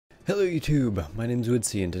Hello YouTube, my name's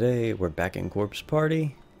uidsea and today we're back in Corpse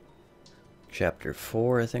Party. Chapter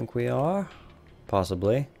 4 I think we are.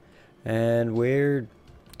 Possibly. And we're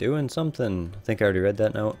doing something. I think I already read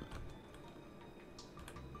that note.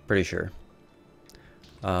 Pretty sure.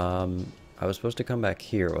 I was supposed to come back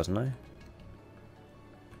here, wasn't I?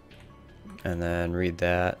 And then read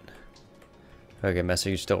that. Okay,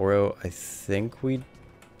 message still wrote. I think we...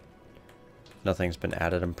 Nothing's been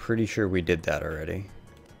added. I'm pretty sure we did that already.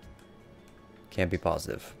 Can't be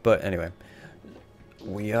positive, but anyway,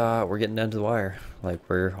 we're getting down to the wire. Like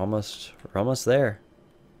we're almost there.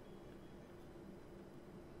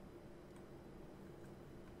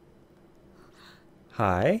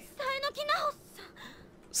 Hi,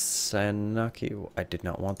 Sanaki. I did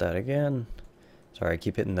not want that again. Sorry, I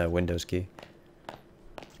keep hitting the Windows key.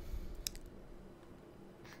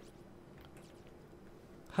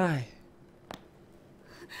 Hi.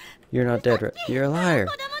 You're not dead, right? You're a liar.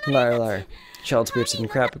 Liar, liar. Child spirits and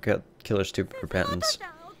crap killer stupid repentance.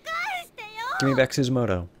 Give me back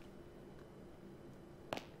Suzumoto.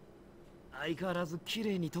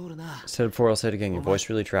 Said before, I'll say it again, your voice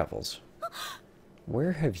really travels.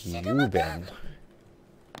 Where have you been?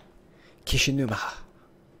 Kishinuma.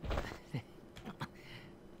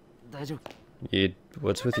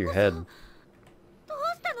 What's with your head?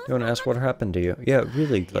 You want to ask what happened to you? Yeah,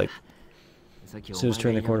 really, like... As soon as I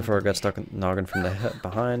turned the corner before I got stuck in the noggin from the head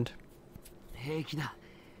behind.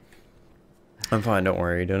 I'm fine, don't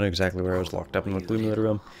worry. You don't know exactly where I was locked up in the gloomy little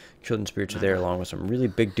room. Children's spirits are there along with some really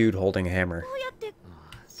big dude holding a hammer.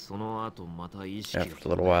 After a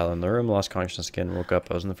little while in the room, lost consciousness again, woke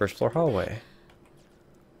up. I was in the first floor hallway.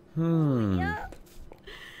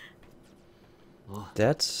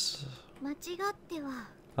 That's...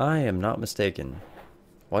 I am not mistaken.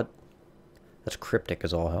 What? That's cryptic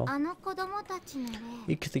as all hell.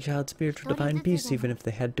 Each of the child spirits will divine peace even if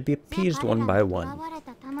they had to be appeased one by one.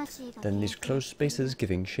 Then these closed spaces,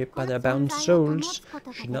 giving shape by their bound souls,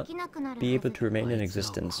 should not be able to remain in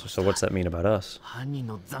existence. So what's that mean about us?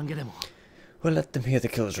 Well, let them hear the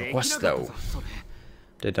killer's request, though.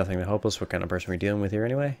 Did nothing to help us. What kind of person are we dealing with here,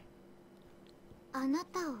 anyway?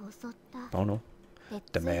 Oh no.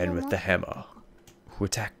 The man with the hammer. Who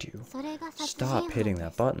attacked you? Stop hitting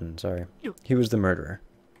that button, sorry. He was the murderer.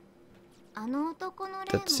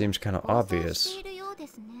 That seems kind of obvious.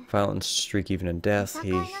 Violent streak even in death.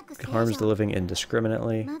 He harms the living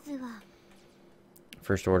indiscriminately.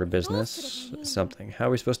 First order business. Something. How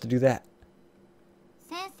are we supposed to do that?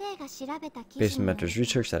 Based on mentor's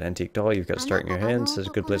research, that antique doll you've got to start in your hands is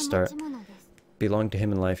a good place to start. Belonged to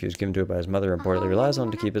him in life. He was given to it by his mother and reportedly relies on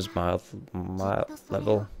to keep his mild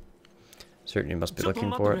level. Certainly must be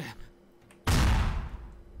looking for it.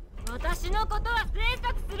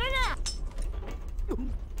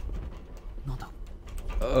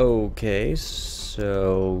 Okay,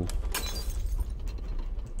 so...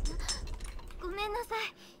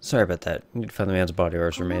 Sorry about that. Need to find the man's body or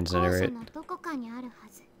his remains at any rate.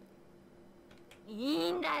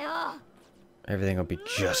 Everything will be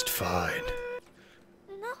just fine.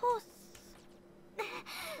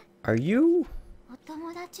 Are you...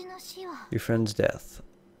 Your friend's death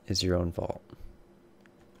is your own fault.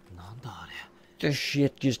 This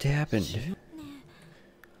shit just happened.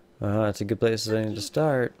 It's a good place to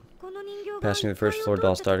start. Passing the first floor,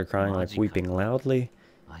 doll started crying, like weeping loudly.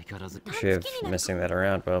 Shiv missing that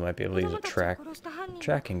around, but I might be able to use a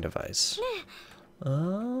tracking device.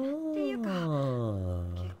 Oh.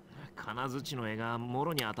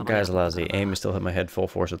 Guy's lousy. Aim still hit my head full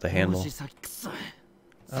force with the handle.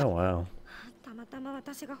 Oh wow.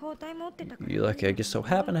 You're lucky I just so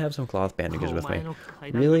happen to have some cloth bandages with me.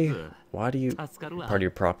 Really? Why do you... Part of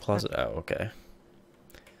your prop closet? Oh, okay.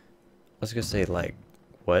 I was gonna say, like,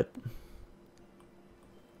 what?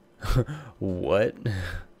 What?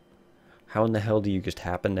 How in the hell do you just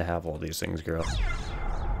happen to have all these things, girl?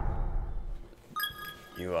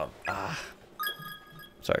 You,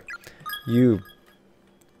 sorry. You...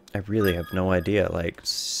 I really have no idea, like...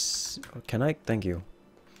 Can I... Thank you.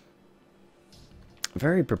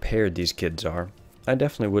 Very prepared these kids are. I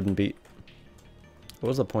definitely wouldn't be... What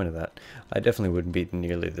was the point of that? I definitely wouldn't be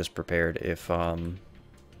nearly this prepared if, something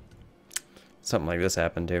like this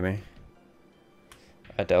happened to me.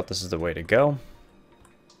 I doubt this is the way to go.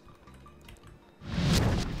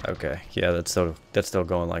 Okay, yeah, that's still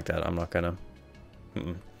going like that. I'm not gonna...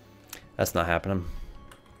 That's not happening.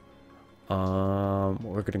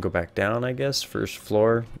 We're gonna go back down, I guess. First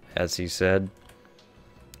floor, as he said.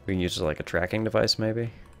 We can use it like a tracking device, maybe.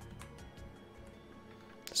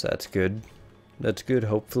 So that's good. That's good.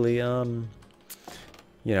 Hopefully, you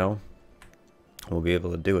know, we'll be able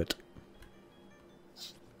to do it.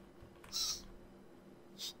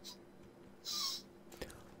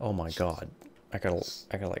 Oh my god. I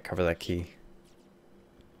gotta like cover that key.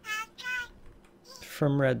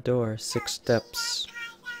 From red door, 6 steps.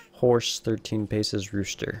 Horse, 13 paces,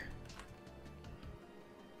 rooster.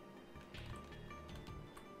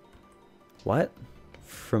 What?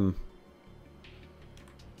 From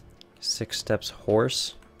 6 steps,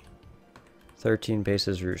 horse, 13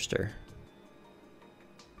 paces, rooster.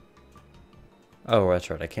 Oh, that's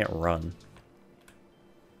right, I can't run.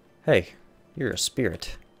 Hey, you're a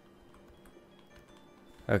spirit.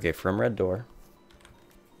 Okay, from red door,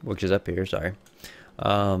 which is up here, sorry.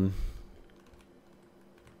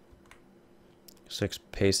 6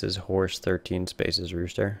 paces, horse, 13 spaces,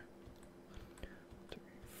 rooster. 3,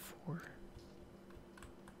 4.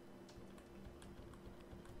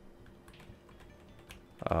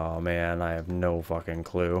 Oh man, I have no fucking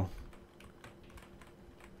clue.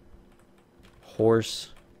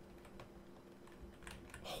 Horse.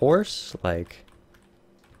 Horse? Like,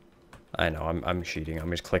 I know, I'm cheating.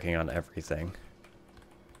 I'm just clicking on everything.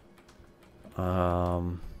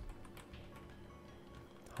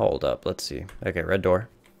 Hold up, let's see. Okay, red door.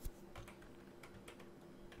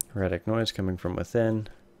 Erratic noise coming from within.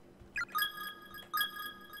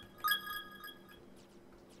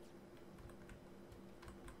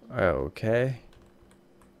 Okay.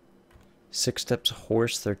 6 steps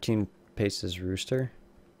horse, 13 paces rooster.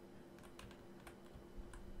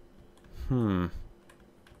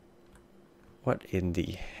 What in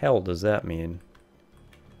the hell does that mean?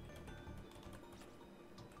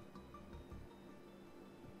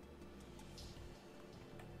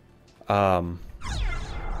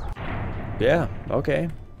 Yeah, okay.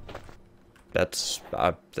 That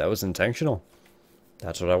was intentional.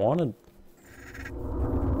 That's what I wanted.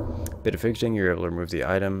 Bit of fixing, you're able to remove the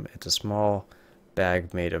item. It's a small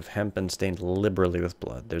bag made of hemp and stained liberally with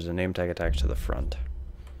blood. There's a name tag attached to the front.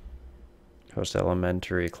 Host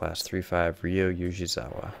Elementary, Class 3-5, Ryo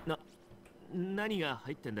Yushizawa.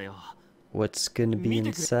 What's gonna be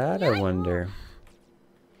inside, I wonder?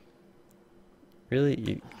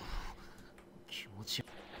 Really?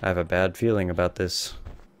 I have a bad feeling about this.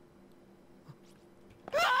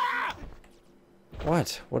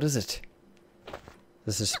 What? What is it?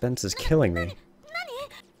 The suspense is killing me.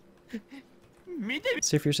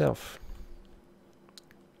 See for yourself.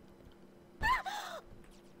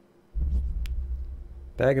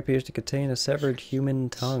 Bag appears to contain a severed human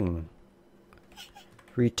tongue.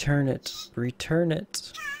 Return it. Return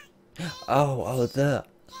it. Oh,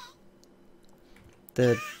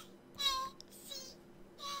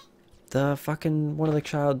 the fucking one of the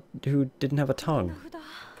child who didn't have a tongue.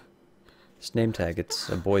 His name tag, it's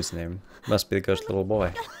a boy's name. Must be the ghost little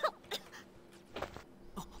boy.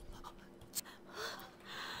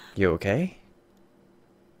 You okay?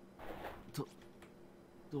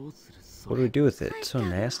 What do we do with it? It's so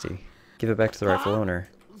nasty. Give it back to the rightful owner.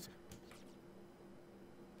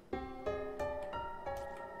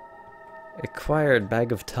 Acquired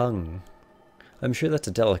bag of tongue. I'm sure that's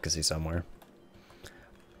a delicacy somewhere.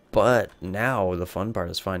 But now the fun part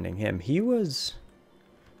is finding him. He was,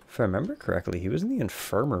 if I remember correctly, he was in the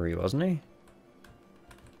infirmary, wasn't he?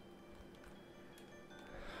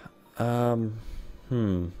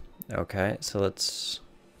 Okay, so let's...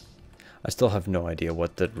 I still have no idea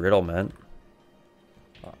what the riddle meant.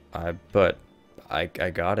 But I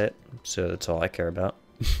got it, so that's all I care about.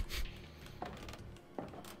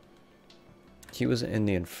 He was in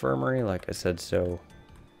the infirmary, like I said, so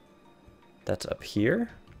that's up here?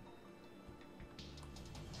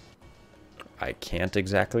 I can't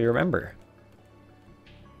exactly remember.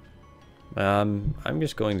 I'm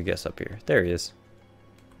just going to guess up here. There he is.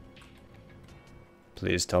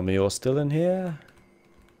 Please tell me you're still in here.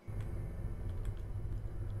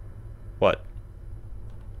 What?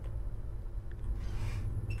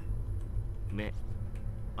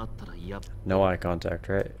 No eye contact,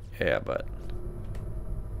 right? Yeah, but...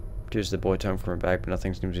 Here's the boy tongue from her bag, but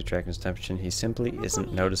nothing seems to attract his attention. He simply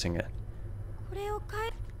isn't noticing it.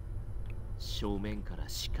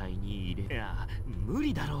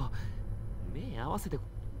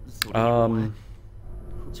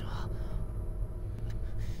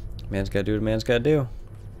 Man's gotta do what a man's gotta do.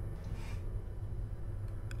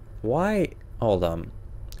 Why? Hold on.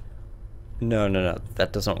 No.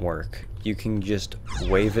 That doesn't work. You can just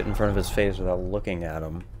wave it in front of his face without looking at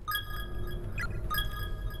him.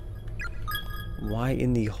 Why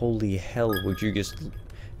in the holy hell would you just...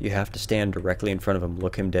 You have to stand directly in front of him,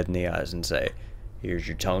 look him dead in the eyes, and say, "Here's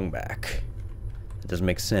your tongue back." It doesn't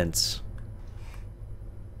make sense.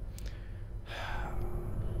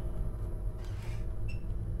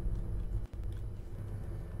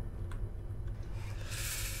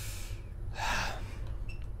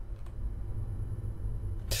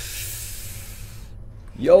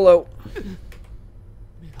 YOLO!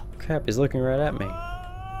 Crap, he's looking right at me.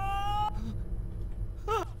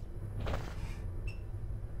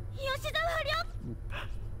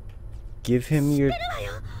 Give him your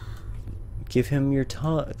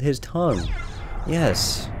tongue. His tongue.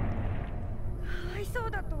 Yes. I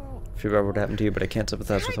figure out what happened to you, but I can't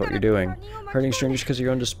sympathize with what you're doing. Hurting strangers because of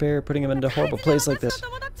your own despair, putting them into a horrible place like this,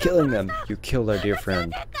 killing them. You killed our dear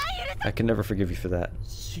friend. I can never forgive you for that.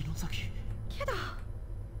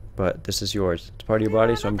 But this is yours. It's part of your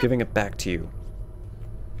body, so I'm giving it back to you.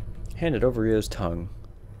 Hand it over Ryo's tongue.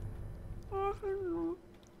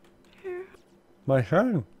 My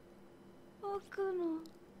tongue.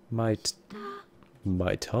 My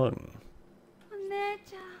tongue.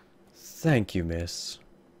 Thank you, miss.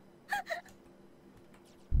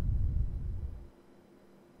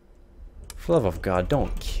 For the love of God,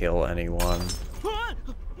 don't kill anyone.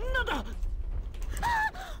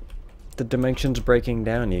 The dimension's breaking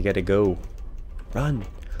down. You gotta go. Run.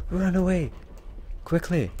 Run away.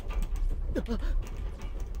 Quickly.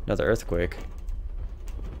 Another earthquake.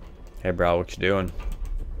 Hey, bro, what you doing?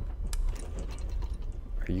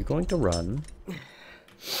 Are you going to run?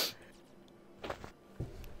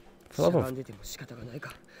 For the love of...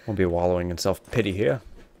 Won't be wallowing in self-pity here.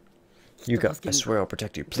 You go. I swear I'll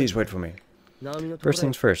protect you. Please wait for me. First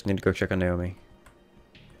things first, need to go check on Naomi.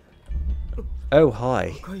 Oh,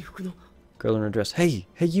 hi. Girl in her dress. Hey,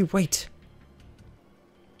 you, wait.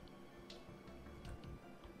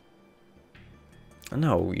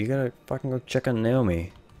 No, you gotta fucking go check on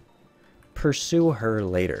Naomi. Pursue her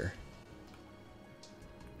later.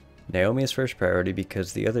 Naomi is first priority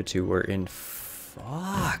because the other two were in...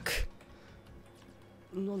 Fuck.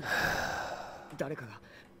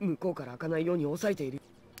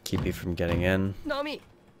 Keep you from getting in.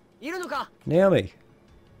 Naomi!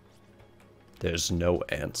 There's no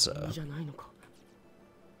answer.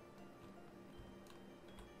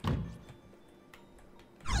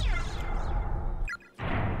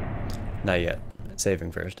 Not yet.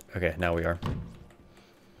 Saving first. Okay, now we are.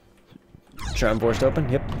 Shrine forced open?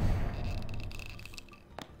 Yep.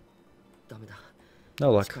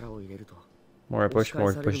 No luck. More I push,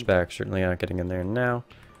 more push back. Certainly not getting in there now.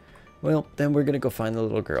 Well, then we're gonna go find the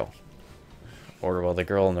little girl. Or, well, the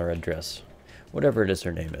girl in the red dress. Whatever it is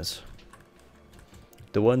her name is.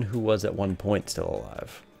 The one who was at one point still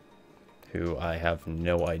alive. Who I have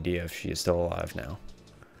no idea if she is still alive now.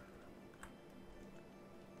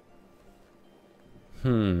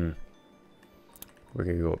 We're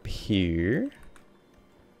gonna go up here.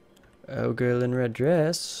 Oh, girl in red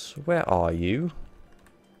dress. Where are you?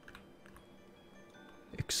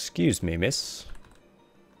 Excuse me, miss.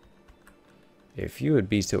 If you would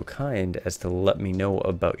be so kind as to let me know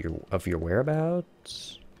about your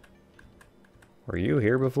whereabouts. Were you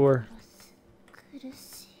here before?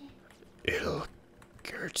 It'll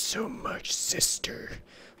hurt so much, sister.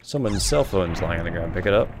 Someone's cell phone's lying on the ground. Pick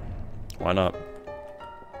it up. Why not?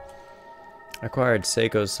 Acquired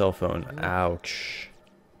Seiko's cell phone. Ouch.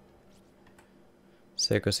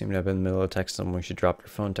 Seiko seemed to have been in the middle of texting when she dropped her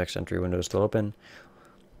phone. Text entry window was still open.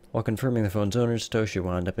 While confirming the phone's owner, Satoshi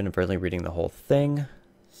wound up inadvertently reading the whole thing.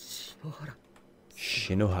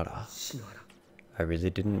 Shinohara. I really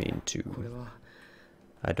didn't mean to.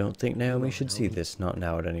 I don't think Naomi should see this, not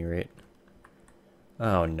now at any rate.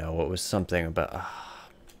 Oh no, it was something about...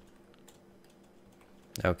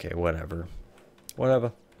 Okay, whatever.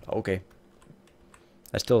 Whatever. Okay.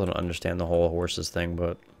 I still don't understand the whole horses thing,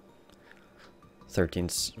 but...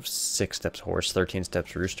 6 steps horse, 13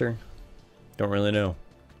 steps rooster? Don't really know.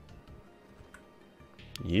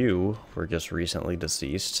 You were just recently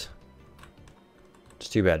deceased. It's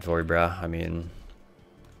too bad for you, brah. I mean...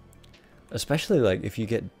 Especially, like, if you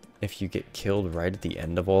get killed right at the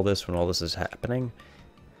end of all this, when all this is happening...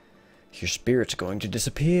 Your spirit's going to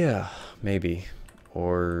disappear. Maybe.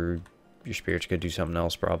 Or... Your spirit's gonna do something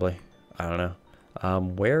else, probably. I don't know.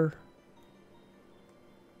 Where?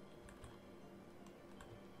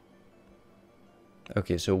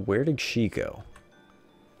 Okay, so where did she go?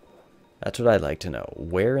 That's what I'd like to know.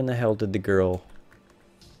 Where in the hell did the girl...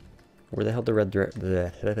 Where the hell did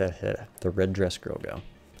the red dress girl go?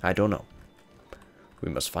 I don't know.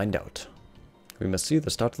 We must find out. We must see the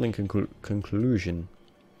startling conclusion.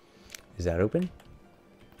 Is that open?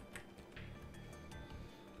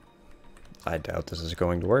 I doubt this is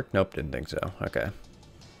going to work. Nope, didn't think so. Okay.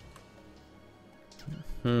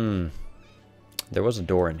 There was a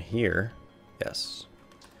door in here. Yes.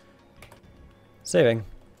 Saving.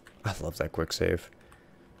 I love that quick save.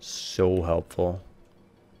 So helpful.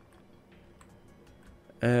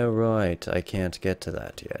 Right, I can't get to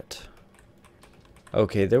that yet.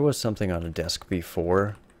 Okay, there was something on a desk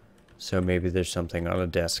before, so maybe there's something on a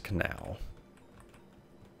desk now.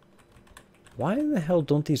 Why in the hell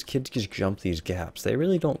don't these kids just jump these gaps? They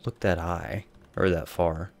really don't look that high, or that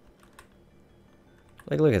far.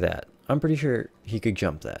 Like, look at that. I'm pretty sure he could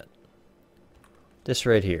jump that. This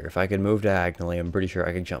right here, if I could move diagonally, I'm pretty sure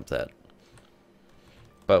I could jump that.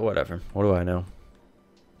 But whatever, what do I know?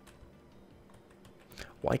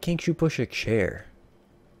 Why can't you push a chair?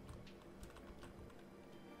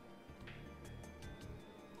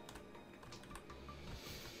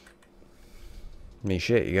 I mean,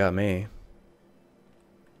 shit, you got me.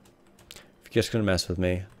 If you're just gonna mess with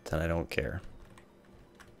me, then I don't care.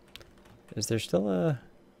 Is there still a...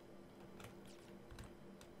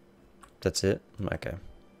 That's it? Okay.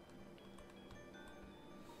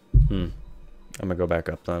 I'm gonna go back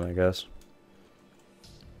up then, I guess.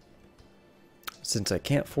 Since I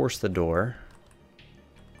can't force the door,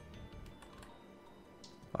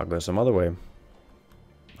 I'll go some other way.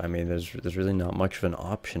 I mean, there's really not much of an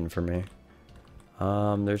option for me.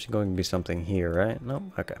 There's going to be something here, right? Nope,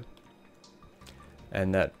 okay.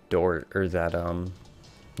 And that door, or that,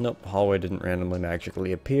 nope, hallway didn't randomly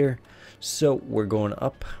magically appear. So, we're going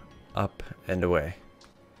up, up, and away.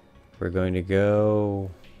 We're going to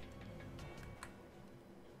go...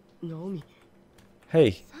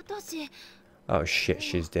 Hey! Oh shit,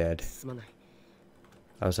 she's dead.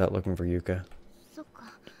 I was out looking for Yuka.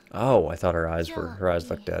 Oh, I thought her eyes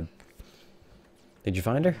looked dead. Did you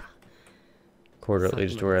find her? Corridor that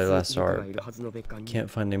leads to where I last saw her. Can't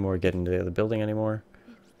find any more getting to the other building anymore.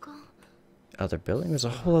 Other building? There's a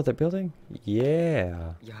whole other building?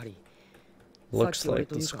 Yeah. Looks like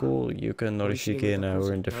the school. Yuka, Norishige, and I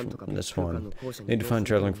were in this one. Need to find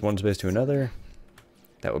traveling from one space to another.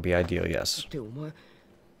 That would be ideal, yes.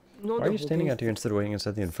 Why are you standing out here instead of waiting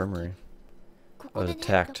inside the infirmary? I was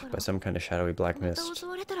attacked by some kind of shadowy black mist.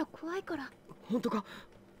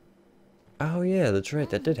 Oh yeah, that's right.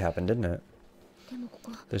 That did happen, didn't it?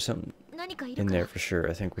 There's something in there for sure.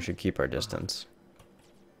 I think we should keep our distance.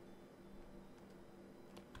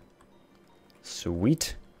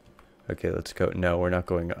 Sweet. Okay, let's go. No, we're not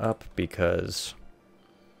going up because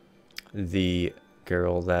the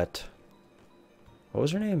girl that... What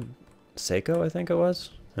was her name? Seiko, I think it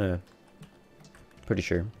was? Pretty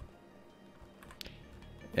sure.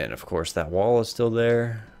 And of course that wall is still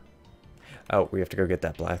there. Oh, we have to go get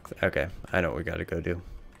that black... Okay, I know what we gotta go do.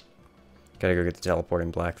 Gotta go get the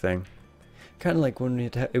teleporting black thing. Kind of like when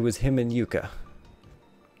it was him and Yuka.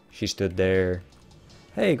 She stood there.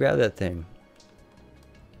 Hey, grab that thing.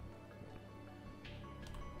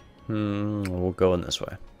 We'll go in this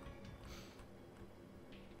way.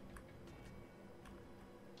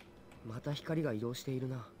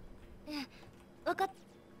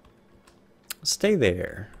 Stay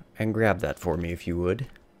there and grab that for me if you would.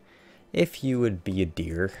 If you would be a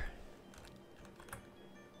deer.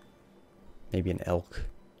 Maybe an elk.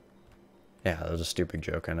 Yeah, that was a stupid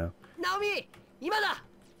joke, I know. Naomi!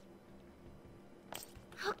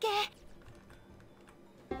 Okay.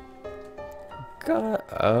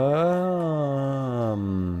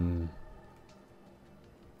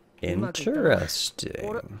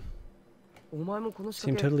 Interesting.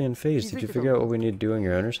 Seem totally unfazed. Did you figure out what we need to do on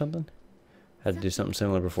your own or something? Had to do something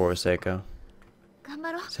similar before with Seiko.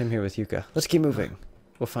 Same here with Yuka. Let's keep moving.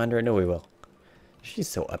 We'll find her. I know we will. She's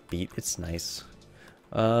so upbeat. It's nice.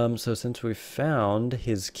 So since we found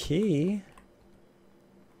his key,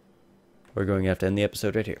 we're going to have to end the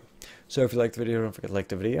episode right here. So if you liked the video, don't forget to like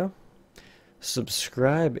the video.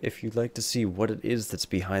 Subscribe if you'd like to see what it is that's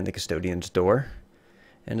behind the custodian's door.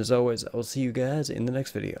 And as always, I will see you guys in the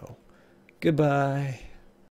next video. Goodbye.